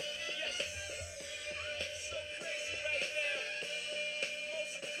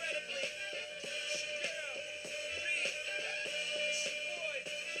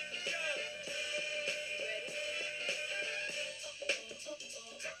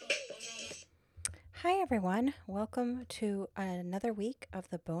Hi, everyone. Welcome to another week of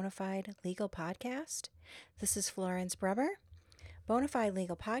the Bonafide Legal Podcast. This is Florence Bremer. Bonafide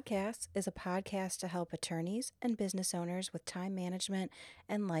Legal Podcast is a podcast to help attorneys and business owners with time management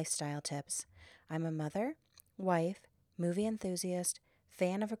and lifestyle tips. I'm a mother, wife, movie enthusiast,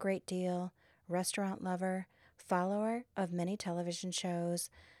 fan of a great deal, restaurant lover, follower of many television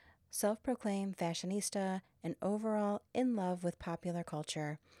shows, self-proclaimed fashionista, and overall in love with popular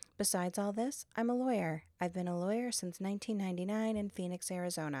culture. Besides all this, I'm a lawyer. I've been a lawyer since 1999 in Phoenix,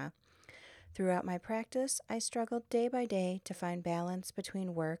 Arizona. Throughout my practice, I struggled day by day to find balance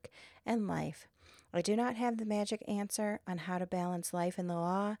between work and life. I do not have the magic answer on how to balance life in the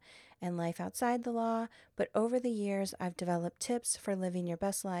law and life outside the law, but over the years, I've developed tips for living your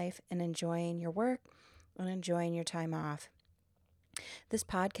best life and enjoying your work and enjoying your time off. This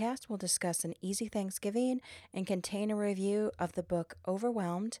podcast will discuss an easy Thanksgiving and contain a review of the book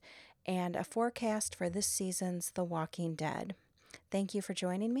Overwhelmed and a forecast for this season's The Walking Dead. Thank you for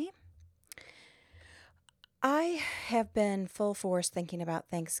joining me. I have been full force thinking about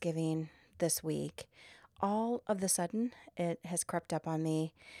Thanksgiving this week. All of the sudden, it has crept up on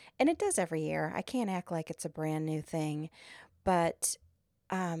me, and it does every year. I can't act like it's a brand new thing, but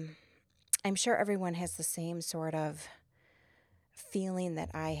I'm sure everyone has the same sort of feeling that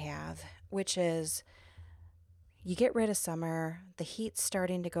I have, which is you get rid of summer, the heat's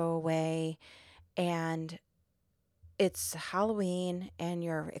starting to go away, and it's Halloween, and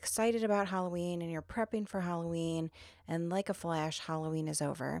you're excited about Halloween, and you're prepping for Halloween, and like a flash, Halloween is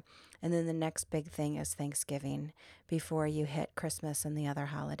over. And then the next big thing is Thanksgiving before you hit Christmas and the other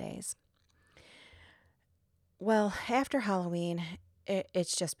holidays. Well, after Halloween,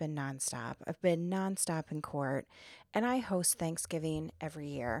 it's just been nonstop. I've been nonstop in court, and I host Thanksgiving every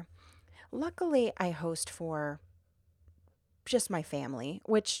year. Luckily, I host for just my family,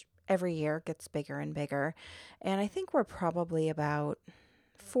 which every year gets bigger and bigger. And I think we're probably about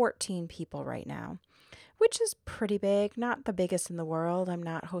 14 people right now, which is pretty big. Not the biggest in the world. I'm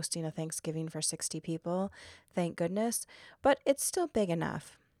not hosting a Thanksgiving for 60 people, thank goodness, but it's still big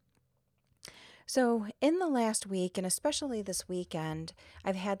enough. So, in the last week, and especially this weekend,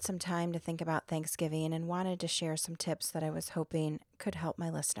 I've had some time to think about Thanksgiving and wanted to share some tips that I was hoping could help my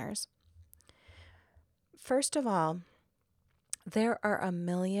listeners. First of all, there are a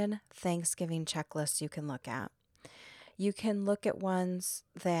million Thanksgiving checklists you can look at. You can look at ones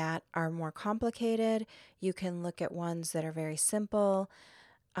that are more complicated. You can look at ones that are very simple.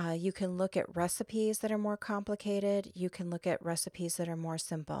 You can look at recipes that are more complicated. You can look at recipes that are more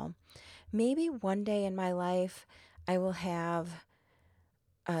simple. Maybe one day in my life, I will have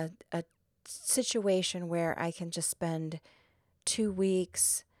a situation where I can just spend 2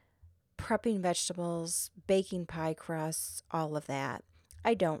 weeks prepping vegetables, baking pie crusts, all of that.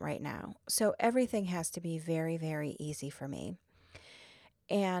 I don't right now. So everything has to be very, very easy for me.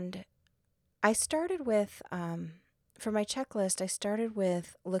 And I started with, for my checklist, I started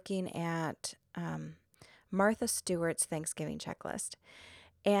with looking at Martha Stewart's Thanksgiving checklist.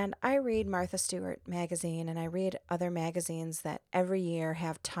 And I read Martha Stewart magazine, and I read other magazines that every year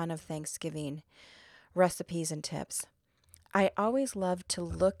have a ton of Thanksgiving recipes and tips. I always love to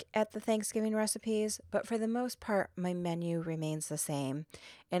look at the Thanksgiving recipes, but for the most part, my menu remains the same.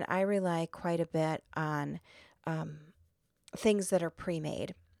 And I rely quite a bit on things that are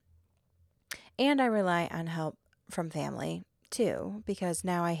pre-made. And I rely on help from family too, because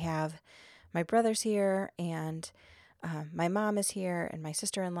now I have my brother's here, and my mom is here, and my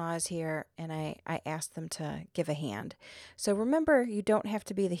sister-in-law is here, and I asked them to give a hand. So remember, you don't have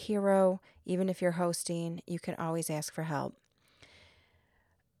to be the hero. Even if you're hosting, you can always ask for help.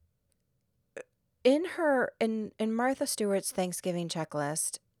 In Martha Stewart's Thanksgiving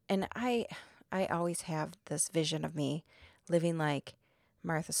checklist, and I always have this vision of me living like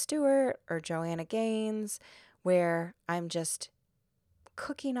Martha Stewart or Joanna Gaines, where I'm just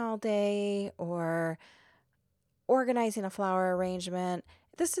cooking all day or organizing a flower arrangement.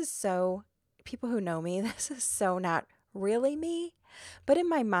 This is so, people who know me, this is so not really me, but in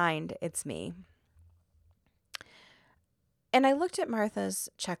my mind, it's me. And I looked at Martha's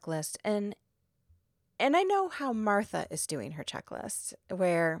checklist, and I know how Martha is doing her checklist,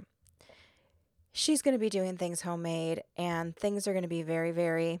 where she's going to be doing things homemade and things are going to be very,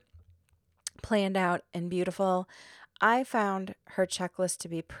 very planned out and beautiful. I found her checklist to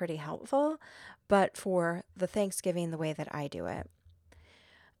be pretty helpful, but for the Thanksgiving, the way that I do it.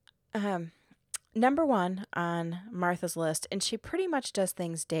 Number one on Martha's list, and she pretty much does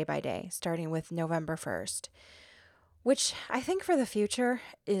things day by day, starting with November 1st, which I think for the future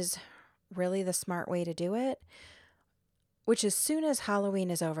is really the smart way to do it, which as soon as Halloween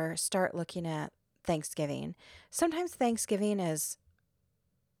is over, start looking at Thanksgiving. Sometimes Thanksgiving is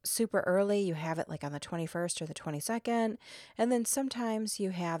super early. You have it like on the 21st or the 22nd. And then sometimes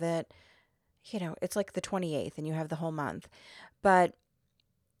you have it, it's like the 28th and you have the whole month. But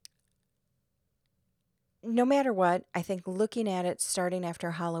no matter what, I think looking at it starting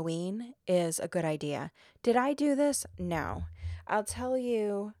after Halloween is a good idea. Did I do this? No. I'll tell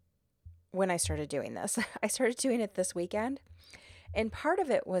you when I started doing this. I started doing it this weekend. And part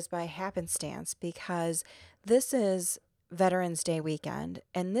of it was by happenstance because this is Veterans Day weekend.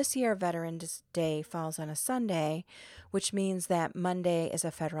 And this year, Veterans Day falls on a Sunday, which means that Monday is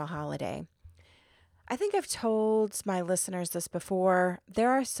a federal holiday. I think I've told my listeners this before. There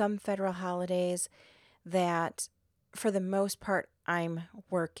are some federal holidays that, for the most part, I'm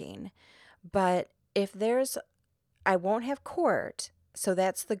working. But I won't have court. So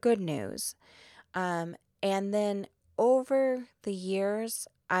that's the good news. And then over the years,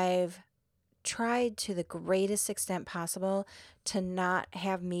 I've tried to the greatest extent possible to not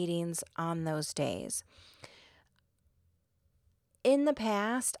have meetings on those days. In the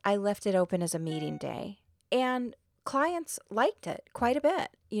past, I left it open as a meeting day, and clients liked it quite a bit.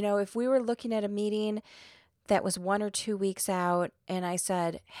 If we were looking at a meeting that was 1 or 2 weeks out, and I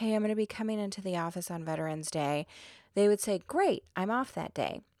said, "Hey, I'm going to be coming into the office on Veterans Day," they would say, "Great, I'm off that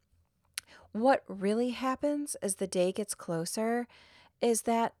day." What really happens as the day gets closer is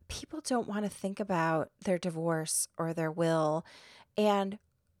that people don't want to think about their divorce or their will. And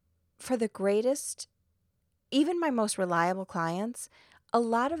for the greatest, even my most reliable clients, a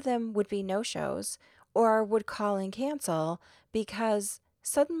lot of them would be no-shows or would call and cancel because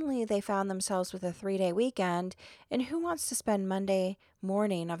suddenly they found themselves with a 3-day weekend. And who wants to spend Monday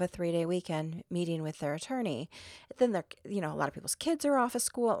morning of a 3-day weekend meeting with their attorney? Then a lot of people's kids are off of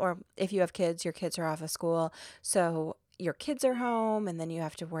school, or if you have kids, your kids are off of school. So your kids are home, and then you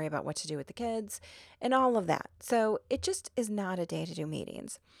have to worry about what to do with the kids and all of that. So it just is not a day to do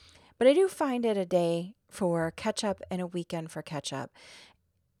meetings. But I do find it a day for catch up and a weekend for catch up.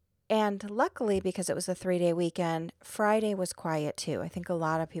 And luckily, because it was a 3-day weekend, Friday was quiet too. I think a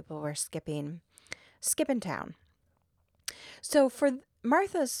lot of people were skipping town. So for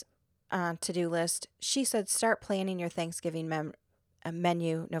Martha's to-do list, she said start planning your Thanksgiving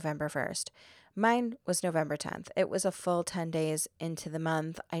menu November 1st. Mine was November 10th. It was a full 10 days into the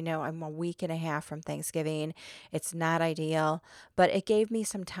month. I know I'm a week and a half from Thanksgiving. It's not ideal, but it gave me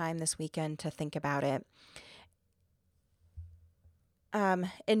some time this weekend to think about it.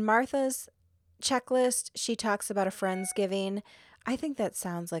 In Martha's checklist, she talks about a Friendsgiving. I think that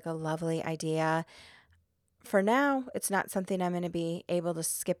sounds like a lovely idea. For now, it's not something I'm going to be able to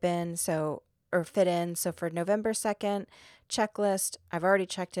skip in, or fit in. So for November 2nd, checklist, I've already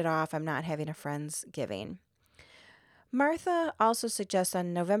checked it off. I'm not having a Friendsgiving. Martha also suggests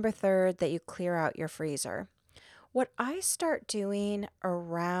on November 3rd that you clear out your freezer. What I start doing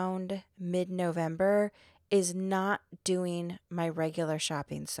around mid-November is not doing my regular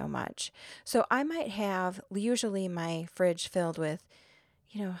shopping so much. So I might have usually my fridge filled with,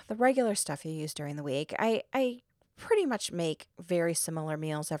 the regular stuff you use during the week. I pretty much make very similar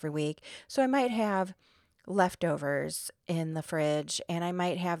meals every week. So I might have leftovers in the fridge, and I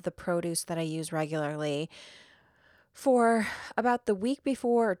might have the produce that I use regularly. For about the week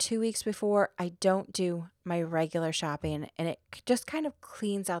before or 2 weeks before, I don't do my regular shopping, and it just kind of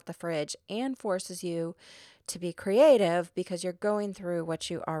cleans out the fridge and forces you to be creative because you're going through what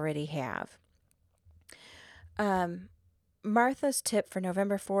you already have. Martha's tip for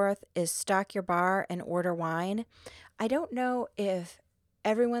November 4th is stock your bar and order wine. I don't know if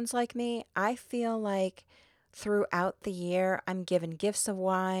everyone's like me. I feel like throughout the year, I'm given gifts of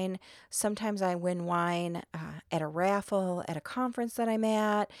wine. Sometimes I win wine at a raffle, at a conference that I'm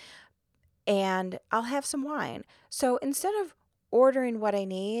at, and I'll have some wine. So instead of ordering what I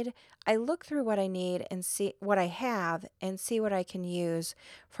need, I look through what I need and see what I have and see what I can use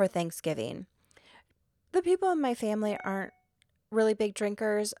for Thanksgiving. The people in my family aren't really big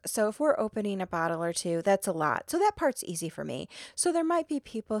drinkers, so if we're opening a bottle or two, that's a lot. So that part's easy for me. So there might be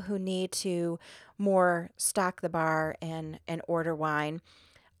people who need to more stock the bar and order wine.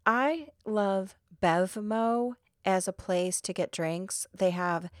 I love Bevmo as a place to get drinks. They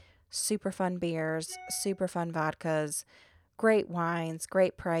have super fun beers, super fun vodkas, great wines,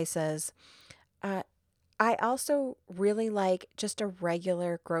 great prices. Uh, I also really like just a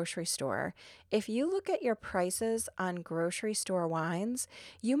regular grocery store. If you look at your prices on grocery store wines,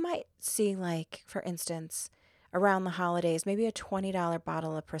 you might see, like, for instance, around the holidays, maybe a $20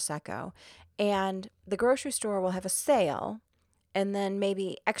 bottle of Prosecco. And the grocery store will have a sale and then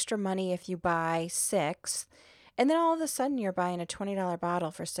maybe extra money if you buy six. And then all of a sudden you're buying a $20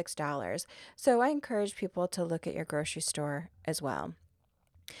 bottle for $6. So I encourage people to look at your grocery store as well.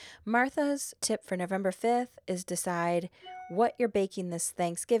 Martha's tip for November 5th is decide what you're baking this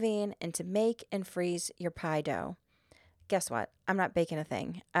Thanksgiving and to make and freeze your pie dough. Guess what? I'm not baking a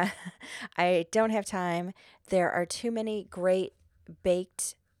thing. I don't have time. There are too many great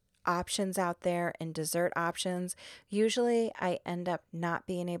baked options out there and dessert options. Usually I end up not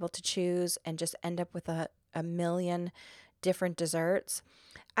being able to choose and just end up with a million different desserts.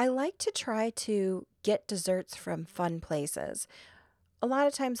 I like to try to get desserts from fun places. A lot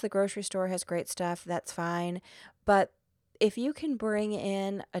of times the grocery store has great stuff, that's fine. But if you can bring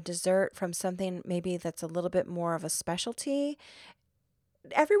in a dessert from something maybe that's a little bit more of a specialty,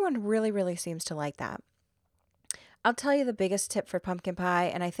 everyone really, really seems to like that. I'll tell you the biggest tip for pumpkin pie,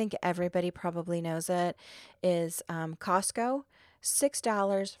 and I think everybody probably knows it, is Costco.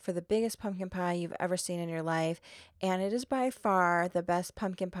 $6 for the biggest pumpkin pie you've ever seen in your life. And it is by far the best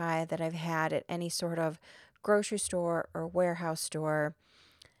pumpkin pie that I've had at any sort of grocery store or warehouse store.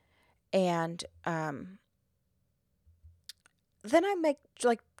 And then I make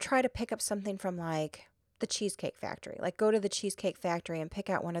like try to pick up something from like the Cheesecake Factory. Like go to the Cheesecake Factory and pick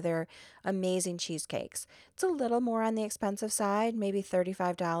out one of their amazing cheesecakes. It's a little more on the expensive side, maybe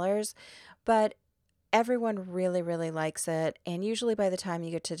 $35, but everyone really, really likes it. And usually by the time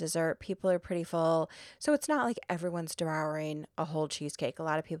you get to dessert, people are pretty full. So it's not like everyone's devouring a whole cheesecake. A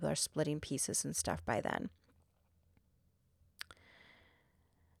lot of people are splitting pieces and stuff by then.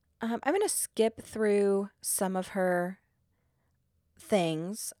 I'm going to skip through some of her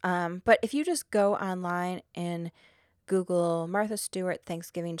things. But if you just go online and Google Martha Stewart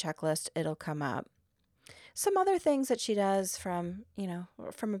Thanksgiving checklist, it'll come up. Some other things that she does from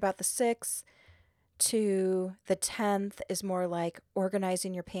about the 6th to the 10th is more like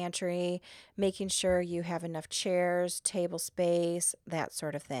organizing your pantry, making sure you have enough chairs, table space, that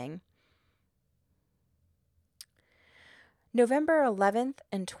sort of thing. November 11th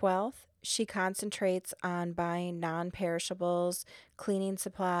and 12th, she concentrates on buying non perishables, cleaning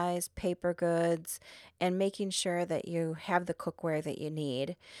supplies, paper goods, and making sure that you have the cookware that you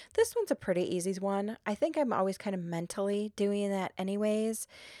need. This one's a pretty easy one. I think I'm always kind of mentally doing that, anyways.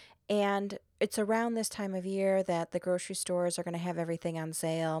 And it's around this time of year that the grocery stores are going to have everything on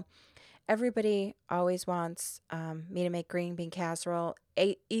sale. Everybody always wants me to make green bean casserole.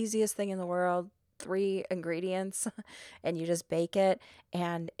 Easiest thing in the world, 3 ingredients, and you just bake it,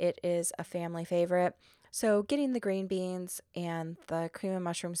 and it is a family favorite. So, getting the green beans and the cream and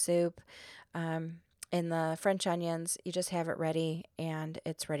mushroom soup and the French onions, you just have it ready and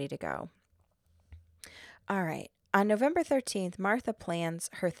it's ready to go. All right. On November 13th, Martha plans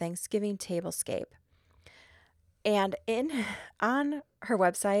her Thanksgiving tablescape. And in on her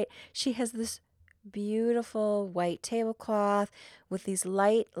website, she has this beautiful white tablecloth with these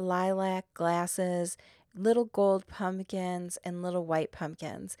light lilac glasses, little gold pumpkins, and little white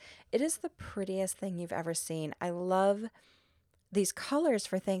pumpkins. It is the prettiest thing you've ever seen. I love these colors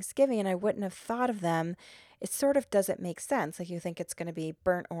for Thanksgiving, and I wouldn't have thought of them. It sort of doesn't make sense. Like you think it's going to be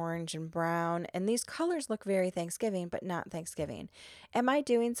burnt orange and brown, and these colors look very Thanksgiving, but not Thanksgiving. Am I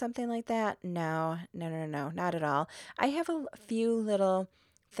doing something like that? No, no, no, no, not at all. I have a few little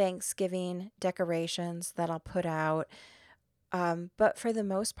Thanksgiving decorations that I'll put out, but for the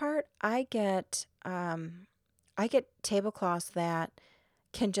most part, I get tablecloths that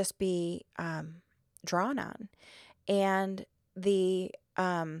can just be drawn on, and the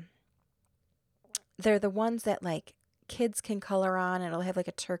they're the ones that like kids can color on. It'll have like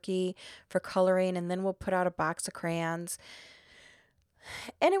a turkey for coloring, and then we'll put out a box of crayons.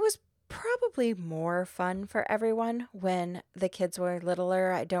 And it was probably more fun for everyone when the kids were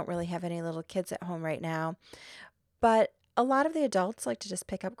littler. I don't really have any little kids at home right now, but a lot of the adults like to just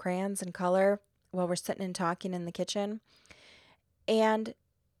pick up crayons and color while we're sitting and talking in the kitchen. And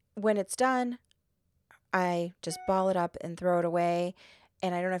when it's done, I just ball it up and throw it away,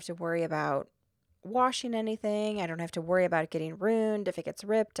 and I don't have to worry about washing anything. I don't have to worry about it getting ruined. If it gets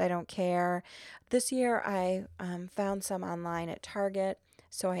ripped, I don't care. This year, I found some online at Target,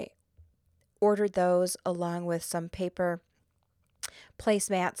 so I ordered those along with some paper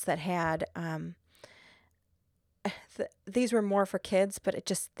placemats that had. These were more for kids, but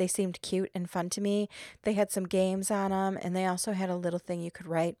they seemed cute and fun to me. They had some games on them, and they also had a little thing you could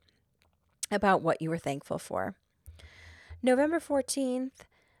write about what you were thankful for. November 14th,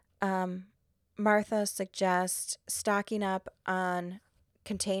 um, Martha suggests stocking up on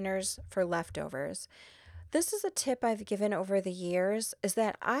containers for leftovers. This is a tip I've given over the years is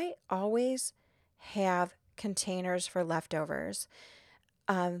that I always have containers for leftovers.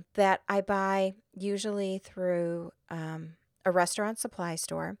 that I buy usually through a restaurant supply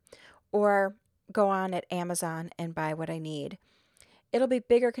store or go on at Amazon and buy what I need. It'll be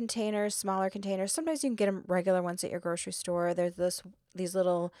bigger containers, smaller containers. Sometimes you can get them regular ones at your grocery store. There's these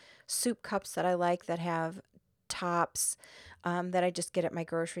little soup cups that I like that have tops that I just get at my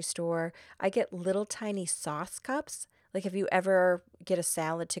grocery store. I get little tiny sauce cups. Like if you ever get a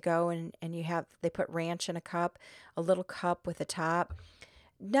salad to go and they put ranch in a cup, a little cup with a top.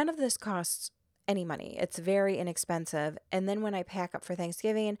 None of this costs any money. It's very inexpensive. And then when I pack up for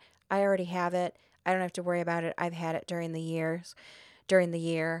Thanksgiving, I already have it. I don't have to worry about it. I've had it during the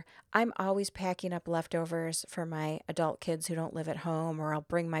year. I'm always packing up leftovers for my adult kids who don't live at home, or I'll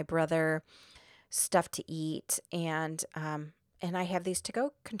bring my brother stuff to eat, and I have these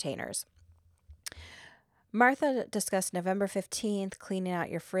to-go containers. Martha discussed November 15th, cleaning out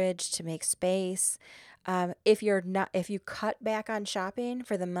your fridge to make space. If you cut back on shopping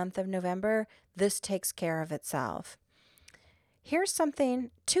for the month of November, this takes care of itself. Here's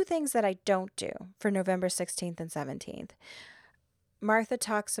two things that I don't do for November 16th and 17th. Martha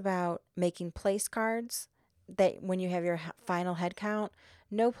talks about making place cards that when you have your final head count,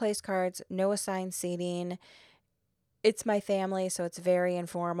 no place cards, no assigned seating. It's my family, so it's very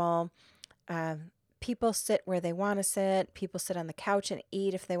informal. People sit where they want to sit. People sit on the couch and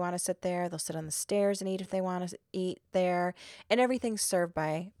eat if they want to sit there. They'll sit on the stairs and eat if they want to eat there. And everything's served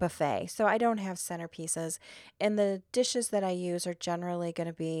by buffet. So I don't have centerpieces. And the dishes that I use are generally going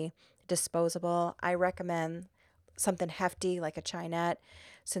to be disposable. I recommend something hefty like a Chinette,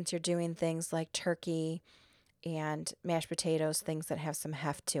 since you're doing things like turkey and mashed potatoes, things that have some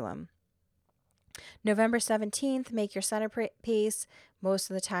heft to them. November 17th, make your centerpiece. Most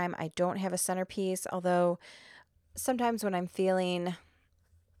of the time, I don't have a centerpiece, although sometimes when I'm feeling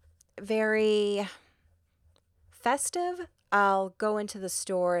very festive, I'll go into the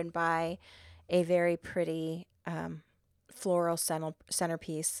store and buy a very pretty floral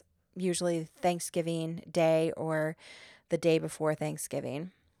centerpiece, usually Thanksgiving Day or the day before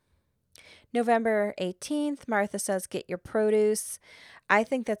Thanksgiving. November 18th, Martha says, get your produce. I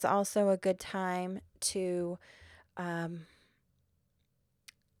think that's also a good time to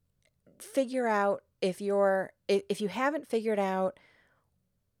figure out if you haven't figured out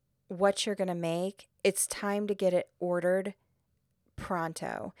what you're going to make, it's time to get it ordered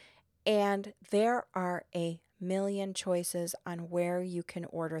pronto. And there are a million choices on where you can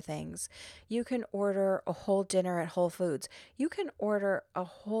order things. You can order a whole dinner at Whole Foods. You can order a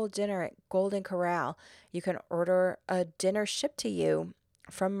whole dinner at Golden Corral. You can order a dinner shipped to you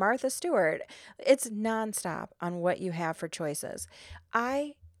from Martha Stewart. It's nonstop on what you have for choices.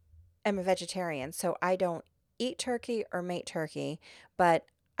 I am a vegetarian, so I don't eat turkey or make turkey, but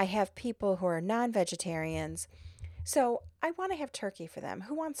I have people who are non-vegetarians, so I want to have turkey for them.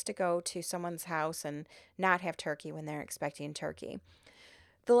 Who wants to go to someone's house and not have turkey when they're expecting turkey?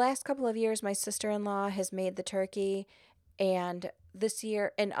 The last couple of years, my sister-in-law has made the turkey, and this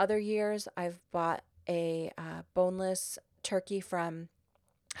year and other years, I've bought a boneless turkey from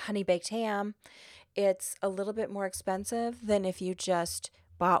Honey Baked Ham. It's a little bit more expensive than if you just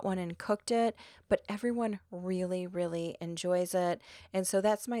bought one and cooked it, but everyone really, really enjoys it. And so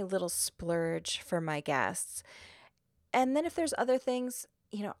that's my little splurge for my guests. And then if there's other things,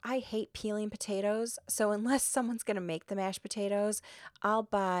 I hate peeling potatoes. So unless someone's going to make the mashed potatoes, I'll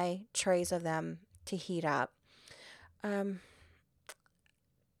buy trays of them to heat up.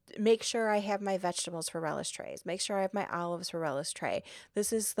 Make sure I have my vegetables for relish trays. Make sure I have my olives for relish tray.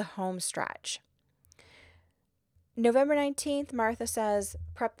 This is the home stretch. November 19th, Martha says,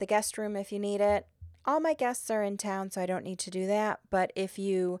 prep the guest room if you need it. All my guests are in town, so I don't need to do that. But if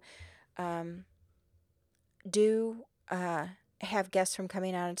you do have guests from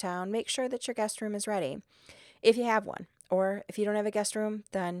coming out of town, make sure that your guest room is ready if you have one. Or if you don't have a guest room,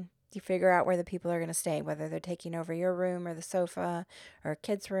 then you figure out where the people are going to stay, whether they're taking over your room or the sofa or a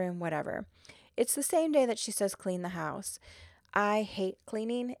kid's room, whatever. It's the same day that she says clean the house. I hate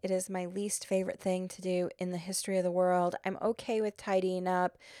cleaning. It is my least favorite thing to do in the history of the world. I'm okay with tidying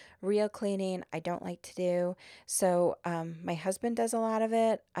up. Real cleaning, I don't like to do. So my husband does a lot of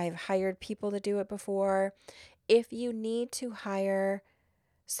it. I've hired people to do it before. If you need to hire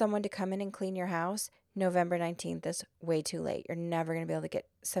someone to come in and clean your house, November 19th is way too late. You're never going to be able to get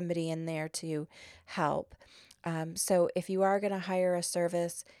somebody in there to help. So if you are going to hire a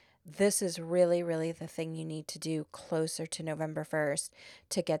service, this is really, really the thing you need to do closer to November 1st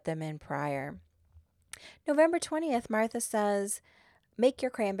to get them in prior. November 20th, Martha says, make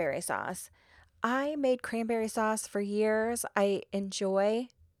your cranberry sauce. I made cranberry sauce for years. I enjoy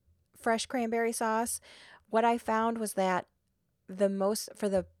fresh cranberry sauce. What I found was that for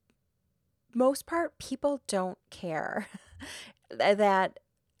the most part, people don't care. That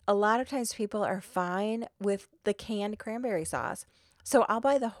a lot of times people are fine with the canned cranberry sauce. So I'll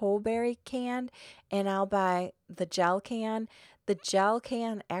buy the whole berry can and I'll buy the gel can. The gel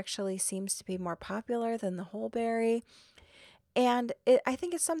can actually seems to be more popular than the whole berry. And I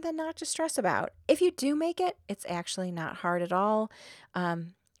think it's something not to stress about. If you do make it, it's actually not hard at all.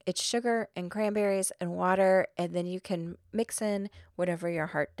 It's sugar and cranberries and water, and then you can mix in whatever your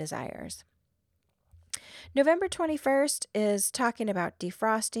heart desires. November 21st is talking about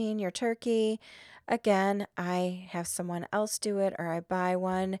defrosting your turkey. Again, I have someone else do it or I buy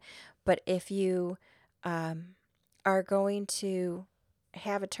one. But if you are going to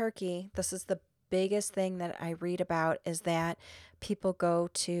have a turkey, this is the biggest thing that I read about is that people go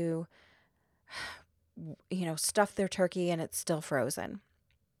to, stuff their turkey and it's still frozen.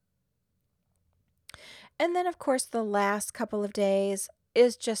 And then, of course, the last couple of days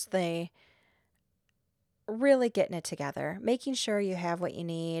is just the really getting it together, making sure you have what you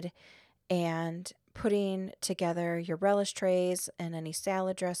need, and putting together your relish trays and any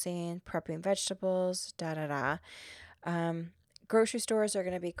salad dressing, prepping vegetables, da da da. Grocery stores are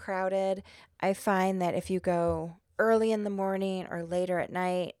going to be crowded. I find that if you go early in the morning or later at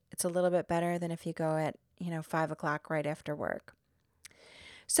night, it's a little bit better than if you go at 5 o'clock right after work.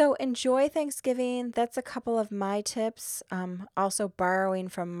 So enjoy Thanksgiving. That's a couple of my tips. Also borrowing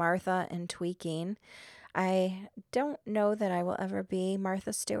from Martha and tweaking. I don't know that I will ever be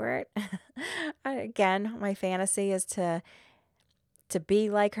Martha Stewart. Again, my fantasy is to be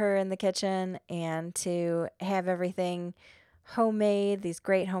like her in the kitchen and to have everything homemade, these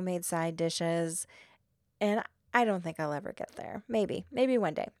great homemade side dishes. And I don't think I'll ever get there. Maybe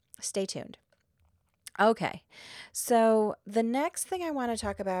one day. Stay tuned. Okay. So, the next thing I want to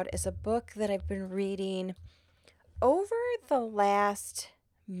talk about is a book that I've been reading over the last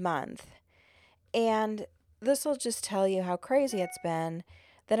month. And this will just tell you how crazy it's been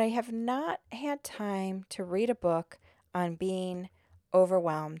that I have not had time to read a book on being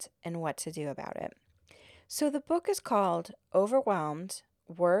overwhelmed and what to do about it. So the book is called Overwhelmed: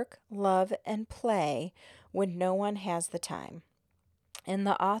 Work, Love, and Play When No One Has the Time. And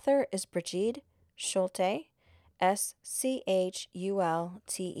the author is Brigitte Schulte, Schulte.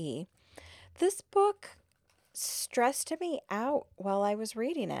 This book stressed me out while I was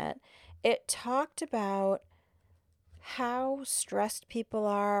reading it. It talked about how stressed people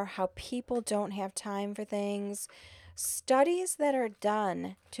are, how people don't have time for things, studies that are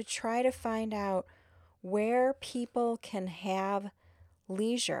done to try to find out where people can have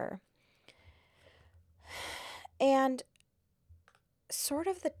leisure. And sort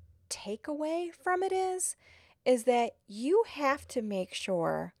of the takeaway from it is that you have to make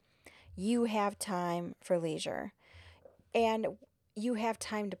sure you have time for leisure. And you have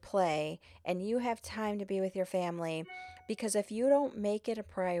time to play and you have time to be with your family, because if you don't make it a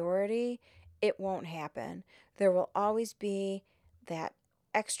priority, it won't happen. There will always be that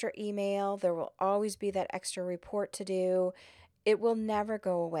extra email, there will always be that extra report to do. It will never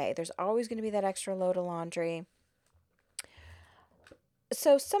go away. There's always going to be that extra load of laundry.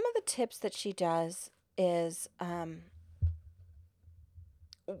 So some of the tips that she does is, and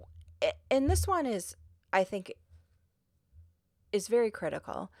this one is, I think, is very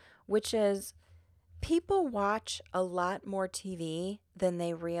critical, which is people watch a lot more TV than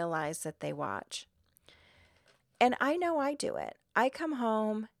they realize that they watch. And I know I do it. I come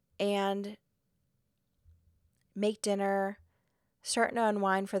home and make dinner, starting to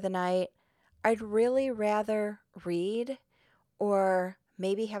unwind for the night. I'd really rather read or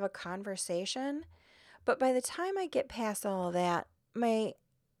maybe have a conversation. But by the time I get past all of that,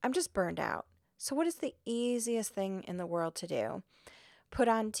 I'm just burned out. So what is the easiest thing in the world to do? Put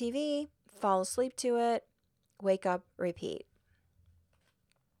on TV, fall asleep to it, wake up, repeat.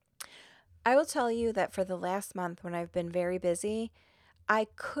 I will tell you that for the last month when I've been very busy, I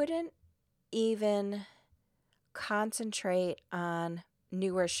couldn't even concentrate on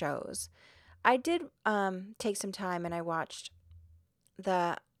newer shows. I did take some time and I watched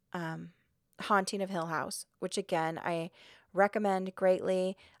the Haunting of Hill House, which again, I recommend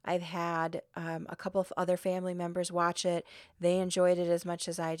greatly. I've had a couple of other family members watch it. They enjoyed it as much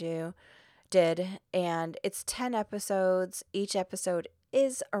as I did. And it's 10 episodes. Each episode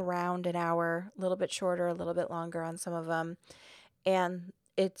is around an hour, a little bit shorter, a little bit longer on some of them. And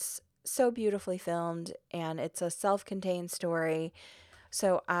it's so beautifully filmed and it's a self-contained story.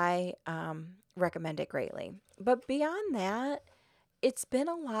 So I recommend it greatly. But beyond that, it's been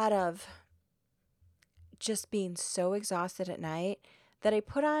a lot of just being so exhausted at night that I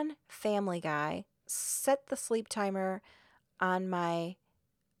put on Family Guy, set the sleep timer on my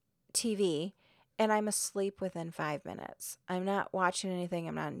TV and I'm asleep within 5 minutes. I'm not watching anything,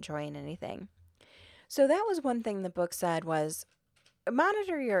 I'm not enjoying anything. So that was one thing the book said was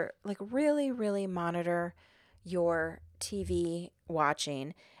monitor your, like, really, really monitor your TV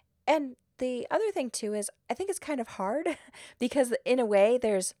watching. And the other thing too is I think it's kind of hard because in a way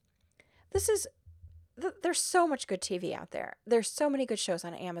this is there's so much good TV out there. There's so many good shows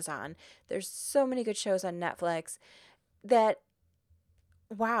on Amazon. There's so many good shows on Netflix that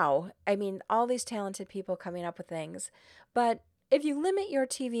wow, I mean, all these talented people coming up with things. But if you limit your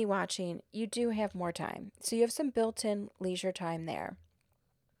TV watching, you do have more time. So you have some built-in leisure time there.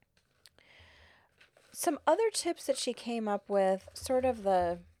 Some other tips that she came up with, sort of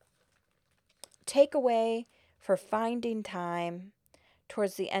the takeaway for finding time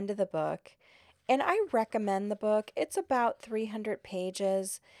towards the end of the book. And I recommend the book. It's about 300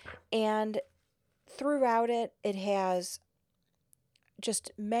 pages. And throughout it, it has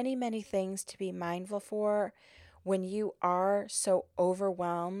just many, many things to be mindful for when you are so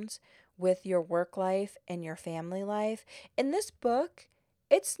overwhelmed with your work life and your family life. In this book,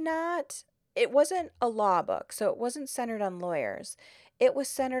 it wasn't a law book, so it wasn't centered on lawyers. It was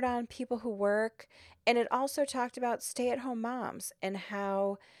centered on people who work, and it also talked about stay at home moms and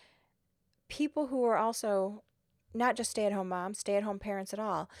how people who are also not just stay at home moms, stay at home parents at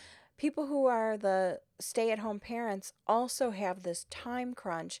all. People who are the stay at home parents also have this time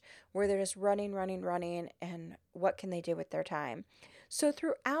crunch where they're just running, running, running, and what can they do with their time? So,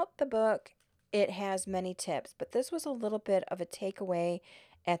 throughout the book, it has many tips, but this was a little bit of a takeaway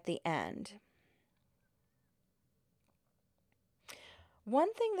at the end.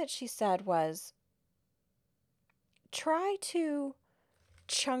 One thing that she said was try to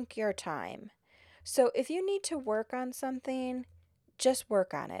chunk your time. So, if you need to work on something, just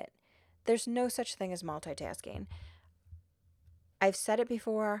work on it. There's no such thing as multitasking. I've said it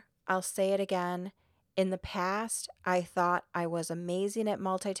before, I'll say it again. In the past, I thought I was amazing at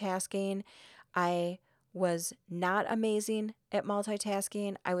multitasking. I was not amazing at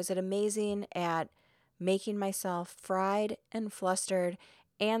multitasking. I was amazing at making myself fried and flustered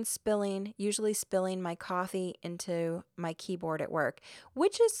and usually spilling my coffee into my keyboard at work,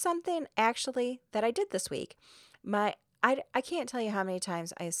 which is something actually that I did this week. I can't tell you how many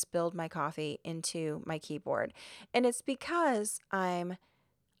times I spilled my coffee into my keyboard. And it's because I'm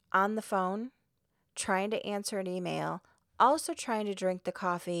on the phone trying to answer an email, also trying to drink the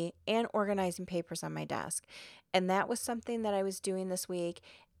coffee and organizing papers on my desk. And that was something that I was doing this week.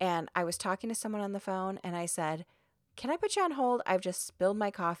 And I was talking to someone on the phone and I said, "Can I put you on hold? I've just spilled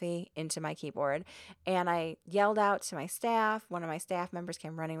my coffee into my keyboard." And I yelled out to my staff. One of my staff members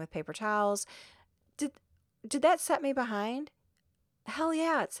came running with paper towels. Did did that set me behind? Hell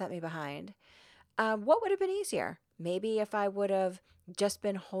yeah, it set me behind. What would have been easier? Maybe if I would have just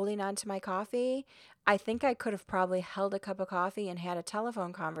been holding on to my coffee, I think I could have probably held a cup of coffee and had a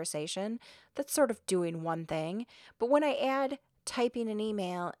telephone conversation. That's sort of doing one thing. But when I add typing an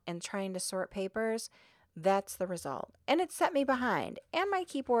email and trying to sort papers, that's the result. And it set me behind. And my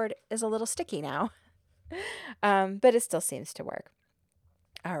keyboard is a little sticky now, but it still seems to work.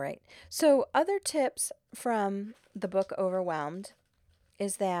 All right. So, other tips from the book Overwhelmed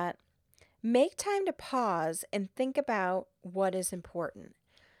is that make time to pause and think about what is important.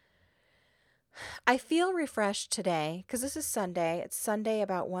 I feel refreshed today because this is Sunday. It's Sunday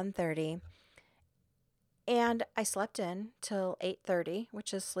about 1:30, and I slept in till 8:30,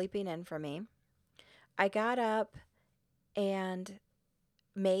 which is sleeping in for me. I got up and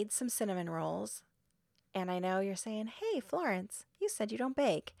made some cinnamon rolls. And I know you're saying, "Hey, Florence, you said you don't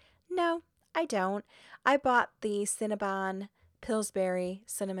bake." No, I don't. I bought the Cinnabon Pillsbury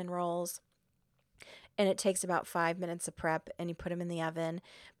cinnamon rolls, and it takes about 5 minutes of prep, and you put them in the oven.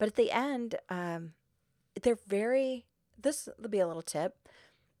 But at the end, they're very, this will be a little tip.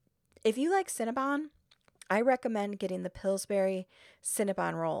 If you like Cinnabon, I recommend getting the Pillsbury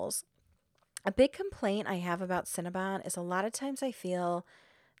Cinnabon rolls. A big complaint I have about Cinnabon is a lot of times I feel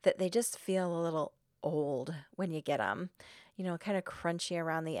that they just feel a little old when you get them. You know, kind of crunchy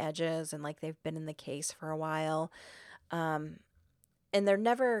around the edges and like they've been in the case for a while. Um, and they're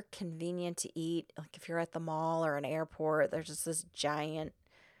never convenient to eat. Like if you're at the mall or an airport, there's just this giant,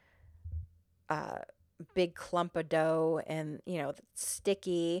 uh, big clump of dough and, it's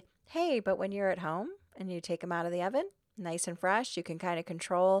sticky. Hey, but when you're at home and you take them out of the oven, nice and fresh, you can kind of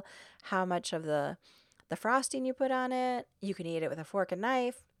control how much of the frosting you put on it. You can eat it with a fork and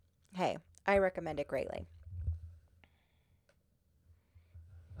knife. Hey, I recommend it greatly.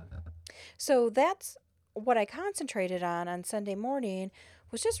 So that's what I concentrated on Sunday morning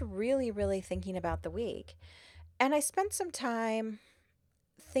was just really, really thinking about the week. And I spent some time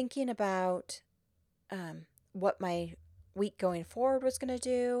thinking about what my week going forward was going to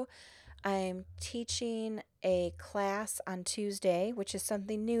do. I'm teaching a class on Tuesday, which is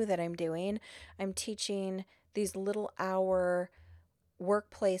something new that I'm doing. I'm teaching these little hour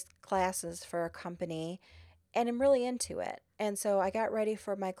workplace classes for a company, and I'm really into it. And so I got ready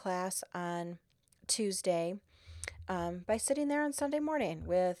for my class on Tuesday by sitting there on Sunday morning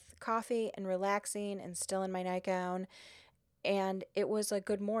with coffee and relaxing and still in my nightgown. And it was a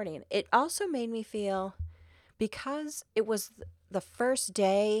good morning. It also made me feel, because it was the first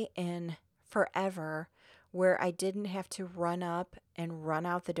day in forever where I didn't have to run up and run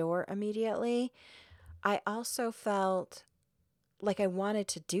out the door immediately, I also felt like I wanted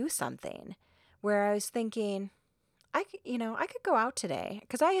to do something, where I was thinking, I could go out today,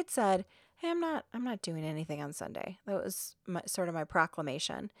 because I had said, "Hey, I'm not doing anything on Sunday." That was sort of my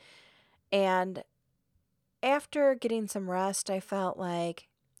proclamation. And after getting some rest, I felt like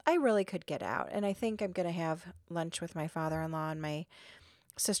I really could get out. And I think I'm going to have lunch with my father-in-law and my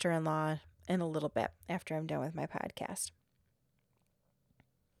sister-in-law in a little bit after I'm done with my podcast.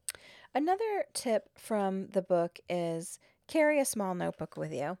 Another tip from the book is carry a small notebook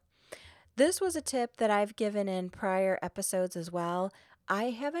with you. This was a tip that I've given in prior episodes as well. I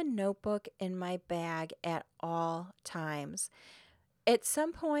have a notebook in my bag at all times. At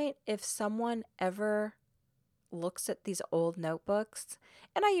some point, if someone ever looks at these old notebooks,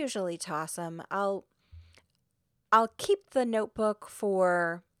 and I usually toss them, I'll keep the notebook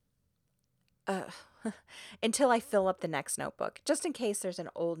for uh, until I fill up the next notebook, just in case there's an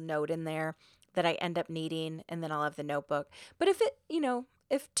old note in there that I end up needing, and then I'll have the notebook. But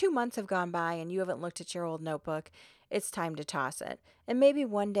if 2 months have gone by and you haven't looked at your old notebook, it's time to toss it. And maybe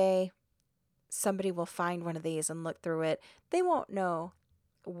one day somebody will find one of these and look through it. They won't know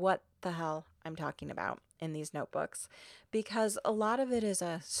what the hell I'm talking about in these notebooks, because a lot of it is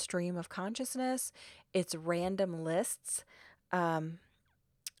a stream of consciousness. It's random lists. Um,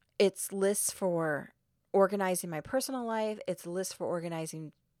 it's lists for organizing my personal life. It's lists for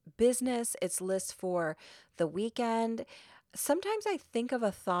organizing business. It's lists for the weekend. Sometimes I think of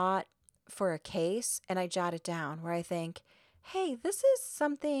a thought for a case and I jot it down, where I think, hey, this is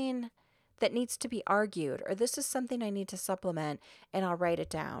something that needs to be argued, or this is something I need to supplement, and I'll write it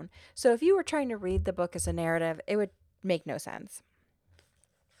down. So if you were trying to read the book as a narrative, it would make no sense.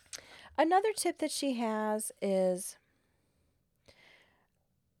 Another tip that she has is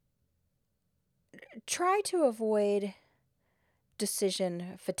try to avoid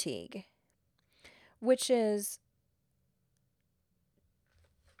decision fatigue, which is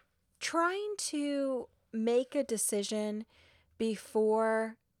trying to make a decision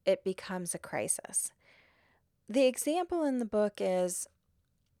before it becomes a crisis. The example in the book is,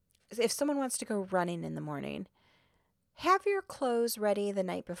 if someone wants to go running in the morning, have your clothes ready the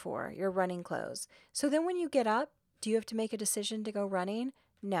night before, your running clothes. So then when you get up, do you have to make a decision to go running?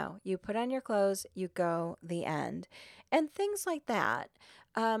 No, you put on your clothes, you go, the end. And things like that.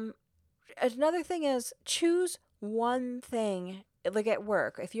 Another thing is, choose one thing, like at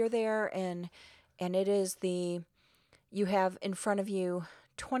work. If you're there and it is you have in front of you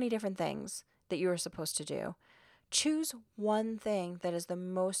 20 different things that you are supposed to do. Choose one thing that is the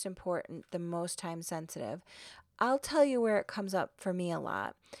most important, the most time sensitive. I'll tell you where it comes up for me a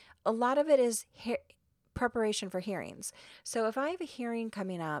lot. A lot of it is preparation for hearings. So if I have a hearing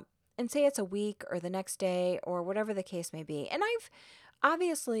coming up, and say it's a week or the next day or whatever the case may be, and I've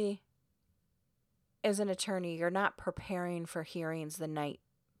obviously, as an attorney, you're not preparing for hearings the night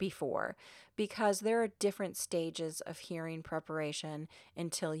before, because there are different stages of hearing preparation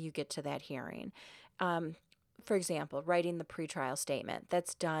until you get to that hearing. For example, writing the pretrial statement,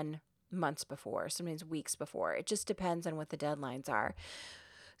 that's done months before, sometimes weeks before. It just depends on what the deadlines are.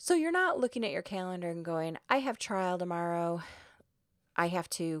 So you're not looking at your calendar and going, I have trial tomorrow, I have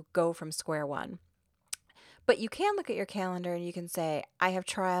to go from square one. But you can look at your calendar and you can say, I have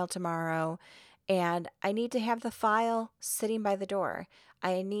trial tomorrow and I need to have the file sitting by the door.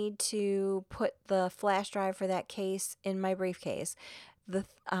 I need to put the flash drive for that case in my briefcase.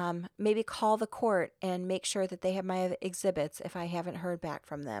 Maybe call the court and make sure that they have my exhibits if I haven't heard back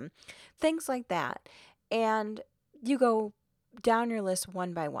from them. Things like that. And you go down your list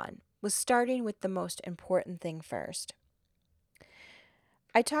one by one, with starting with the most important thing first.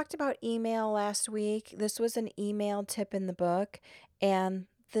 I talked about email last week. This was an email tip in the book, and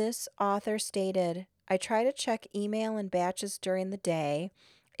this author stated, I try to check email in batches during the day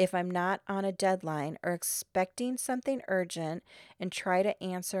if I'm not on a deadline or expecting something urgent, and try to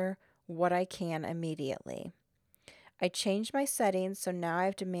answer what I can immediately. I changed my settings, so now I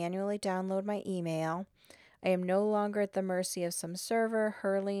have to manually download my email. I am no longer at the mercy of some server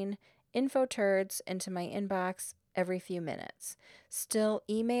hurling info turds into my inbox every few minutes. Still,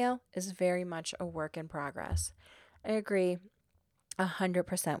 email is very much a work in progress. I agree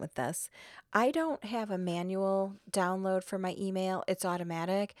 100% with this. I don't have a manual download for my email, it's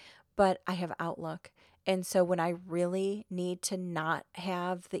automatic, but I have Outlook. And so when I really need to not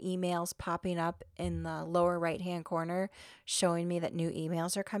have the emails popping up in the lower right hand corner showing me that new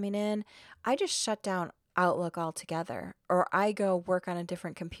emails are coming in, I just shut down Outlook altogether. Or I go work on a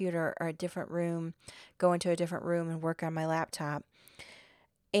different computer or a different room, go into a different room and work on my laptop.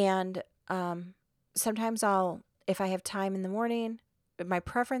 And sometimes if I have time in the morning, my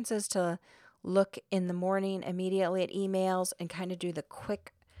preference is to look in the morning immediately at emails and kind of do the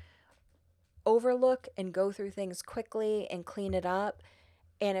quick overlook and go through things quickly and clean it up.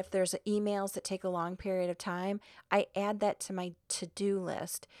 And if there's emails that take a long period of time, I add that to my to-do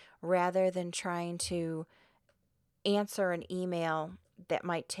list rather than trying to answer an email that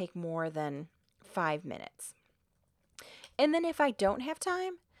might take more than 5 minutes. And then if I don't have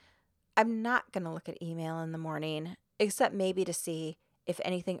time, I'm not going to look at email in the morning, except maybe to see if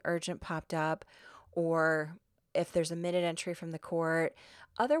anything urgent popped up or if there's a minute entry from the court.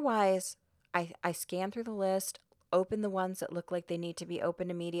 Otherwise, I scan through the list, open the ones that look like they need to be opened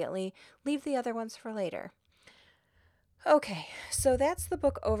immediately, leave the other ones for later. Okay, so that's the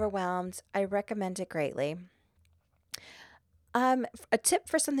book Overwhelmed. I recommend it greatly. A tip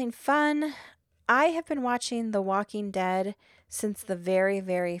for something fun. I have been watching The Walking Dead since the very,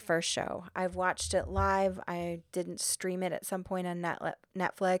 very first show. I've watched it live. I didn't stream it at some point on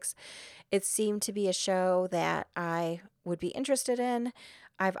Netflix. It seemed to be a show that I would be interested in.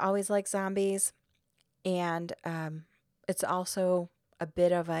 I've always liked zombies, and it's also a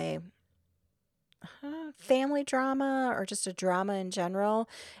bit of a family drama or just a drama in general.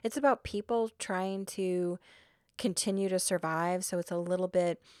 It's about people trying to continue to survive, so it's a little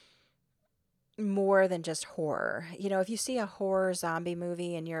bit more than just horror. You know, if you see a horror zombie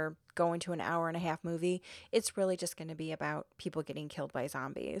movie and you're going to an hour and a half movie, it's really just going to be about people getting killed by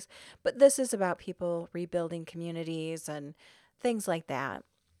zombies. But this is about people rebuilding communities and things like that.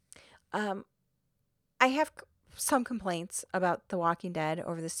 Um, I have some complaints about The Walking Dead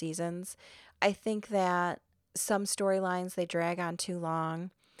over the seasons. I think that some storylines they drag on too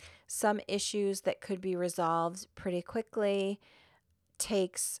long. Some issues that could be resolved pretty quickly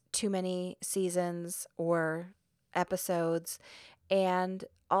takes too many seasons or episodes. And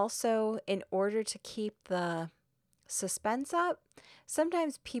also, in order to keep the suspense up,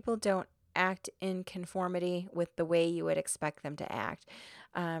 sometimes people don't act in conformity with the way you would expect them to act.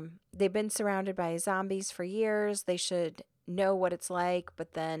 They've been surrounded by zombies for years. They should know what it's like,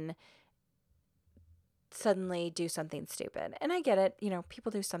 but then suddenly do something stupid. And I get it. You know,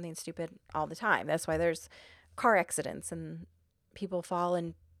 people do something stupid all the time. That's why there's car accidents and people fall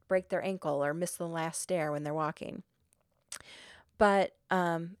and break their ankle or miss the last stair when they're walking. But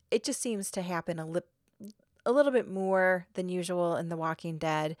it just seems to happen a little bit more than usual in The Walking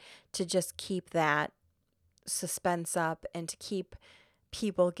Dead to just keep that suspense up and to keep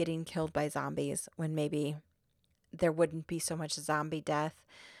people getting killed by zombies when maybe there wouldn't be so much zombie death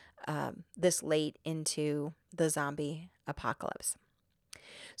this late into the zombie apocalypse.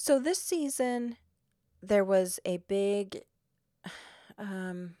 So this season, there was a big, I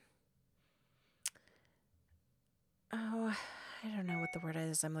don't know what the word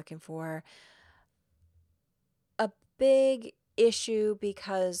is I'm looking for. A big issue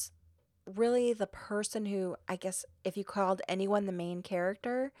because really the person who, I guess, if you called anyone the main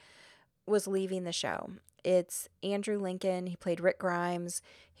character, was leaving the show. It's Andrew Lincoln. He played Rick Grimes.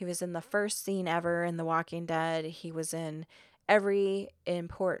 He was in the first scene ever in The Walking Dead. He was in every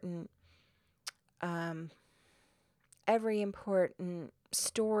important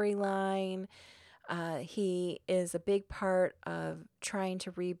storyline. He is a big part of trying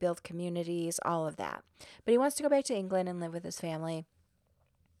to rebuild communities, all of that. But he wants to go back to England and live with his family.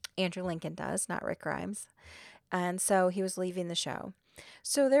 Andrew Lincoln does, not Rick Grimes. And so he was leaving the show.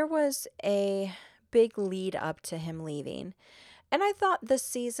 So there was a big lead up to him leaving. And I thought this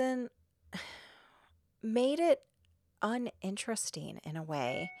season made it uninteresting in a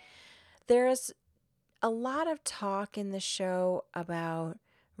way. There's a lot of talk in the show about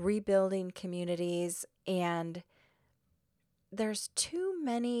rebuilding communities, and there's too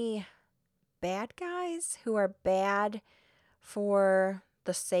many bad guys who are bad for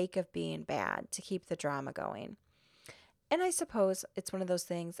the sake of being bad to keep the drama going. And I suppose it's one of those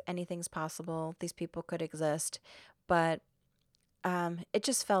things, anything's possible. These people could exist, but it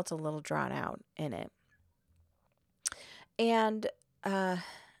just felt a little drawn out in it. And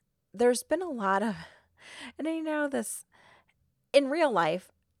there's been a lot of And this in real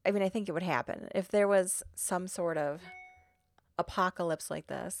life, I mean, I think it would happen if there was some sort of apocalypse like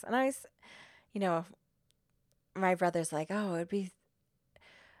this. And you know, my brother's like, oh, it'd be,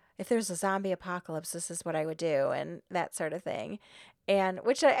 if there's a zombie apocalypse, this is what I would do, and that sort of thing. And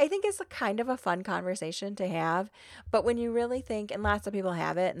which I think is a kind of a fun conversation to have. But when you really think, and lots of people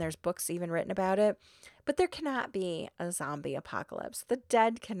have it, and there's books even written about it, but there cannot be a zombie apocalypse. The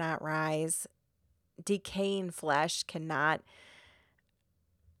dead cannot rise, decaying flesh cannot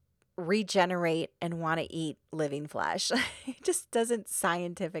regenerate and want to eat living flesh. It just doesn't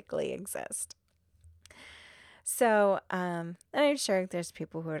scientifically exist. So, and I'm sure there's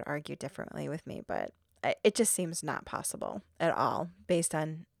people who would argue differently with me, but it just seems not possible at all based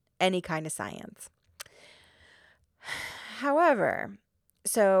on any kind of science. However,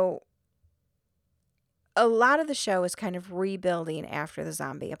 so a lot of the show is kind of rebuilding after the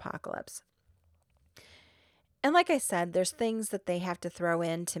zombie apocalypse. And like I said, there's things that they have to throw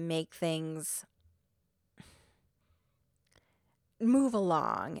in to make things move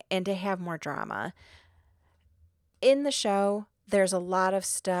along and to have more drama. In the show, there's a lot of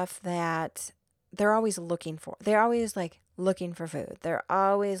stuff that they're always looking for. They're always like looking for food. They're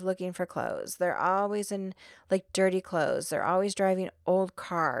always looking for clothes. They're always in like dirty clothes. They're always driving old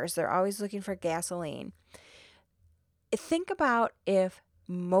cars. They're always looking for gasoline. Think about if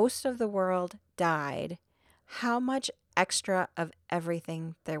most of the world died, how much extra of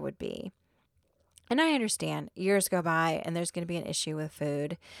everything there would be. And I understand years go by and there's going to be an issue with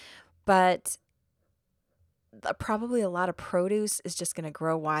food, but probably a lot of produce is just going to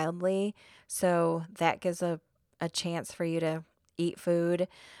grow wildly. So that gives a chance for you to eat food.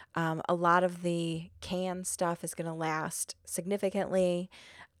 A lot of the canned stuff is going to last significantly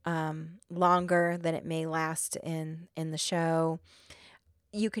longer than it may last in the show.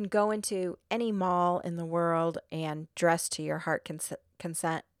 You can go into any mall in the world and dress to your heart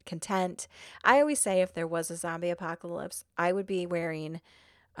content. I always say if there was a zombie apocalypse, I would be wearing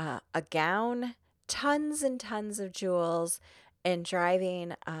a gown, tons and tons of jewels, and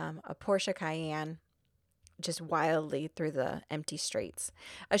driving a Porsche Cayenne just wildly through the empty streets.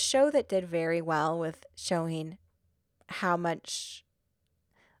 A show that did very well with showing how much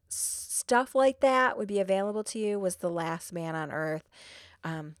stuff like that would be available to you was The Last Man on Earth,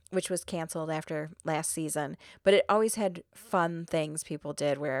 which was canceled after last season. But it always had fun things people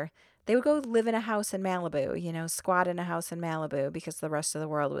did where they would go live in a house in Malibu, squat in a house in Malibu because the rest of the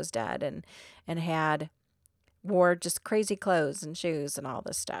world was dead and wore just crazy clothes and shoes and all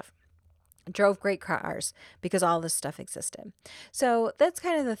this stuff. Drove great cars because all this stuff existed. So that's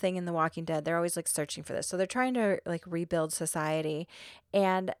kind of the thing in The Walking Dead. They're always like searching for this. So they're trying to like rebuild society.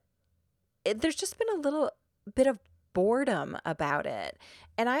 And there's just been a little bit of boredom about it.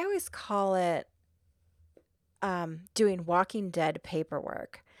 And I always call it doing Walking Dead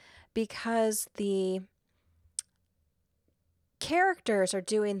paperwork because the characters are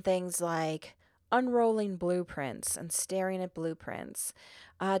doing things like unrolling blueprints and staring at blueprints,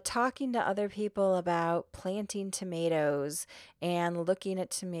 talking to other people about planting tomatoes and looking at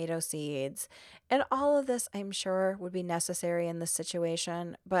tomato seeds. And all of this, I'm sure, would be necessary in this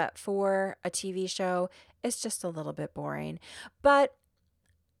situation. But for a TV show, it's just a little bit boring. But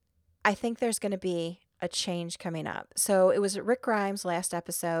I think there's going to be a change coming up. So it was Rick Grimes' last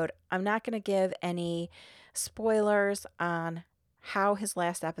episode. I'm not going to give any spoilers on how his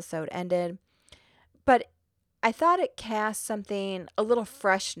last episode ended, but I thought it cast something, a little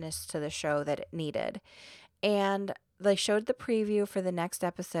freshness to the show that it needed. And they showed the preview for the next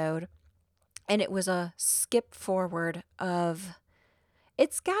episode, and it was a skip forward of,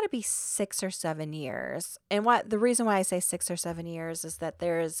 it's got to be 6 or 7 years. And the reason why I say 6 or 7 years is that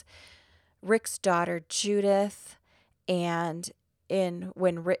there's Rick's daughter Judith, and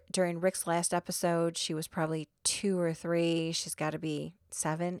during Rick's last episode, she was probably 2 or 3. She's got to be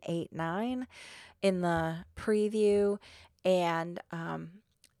 7, 8, 9 in the preview. And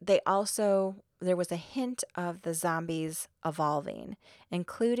there was a hint of the zombies evolving,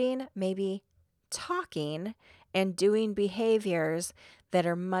 including maybe talking and doing behaviors that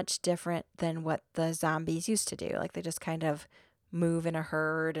are much different than what the zombies used to do. Like they just kind of move in a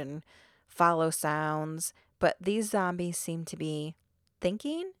herd and follow sounds. But these zombies seem to be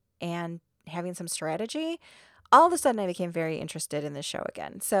thinking and having some strategy. All of a sudden, I became very interested in this show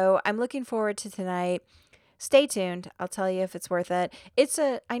again. So I'm looking forward to tonight. Stay tuned. I'll tell you if it's worth it.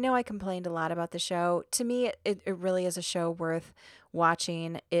 I know I complained a lot about the show. To me, it really is a show worth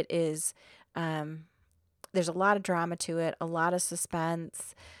watching. It is, there's a lot of drama to it, a lot of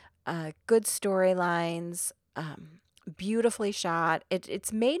suspense, good storylines, beautifully shot.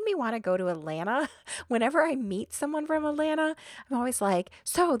 It's made me want to go to Atlanta. Whenever I meet someone from Atlanta, I'm always like,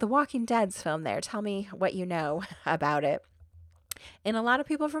 so The Walking Dead's filmed there. Tell me what you know about it. And a lot of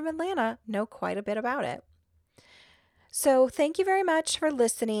people from Atlanta know quite a bit about it. So thank you very much for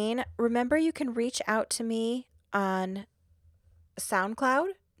listening. Remember, you can reach out to me on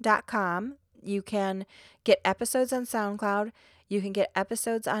SoundCloud.com. You can get episodes on SoundCloud. You can get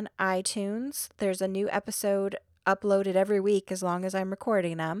episodes on iTunes. There's a new episode uploaded every week as long as I'm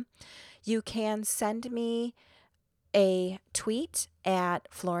recording them. You can send me a tweet at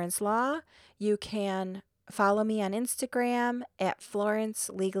Florence Law. You can follow me on Instagram at Florence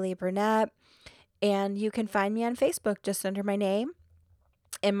Legally Brunette. And you can find me on Facebook just under my name.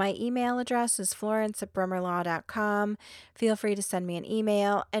 And my email address is florence@brummerlaw.com. Feel free to send me an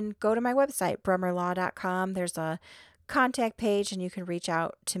email and go to my website, brummerlaw.com. There's a contact page and you can reach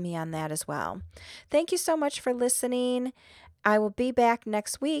out to me on that as well. Thank you so much for listening. I will be back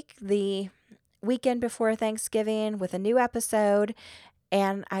next week, the weekend before Thanksgiving, with a new episode.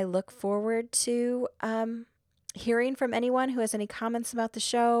 And I look forward to hearing from anyone who has any comments about the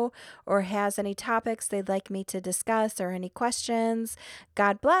show or has any topics they'd like me to discuss or any questions.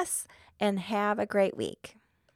 God bless and have a great week.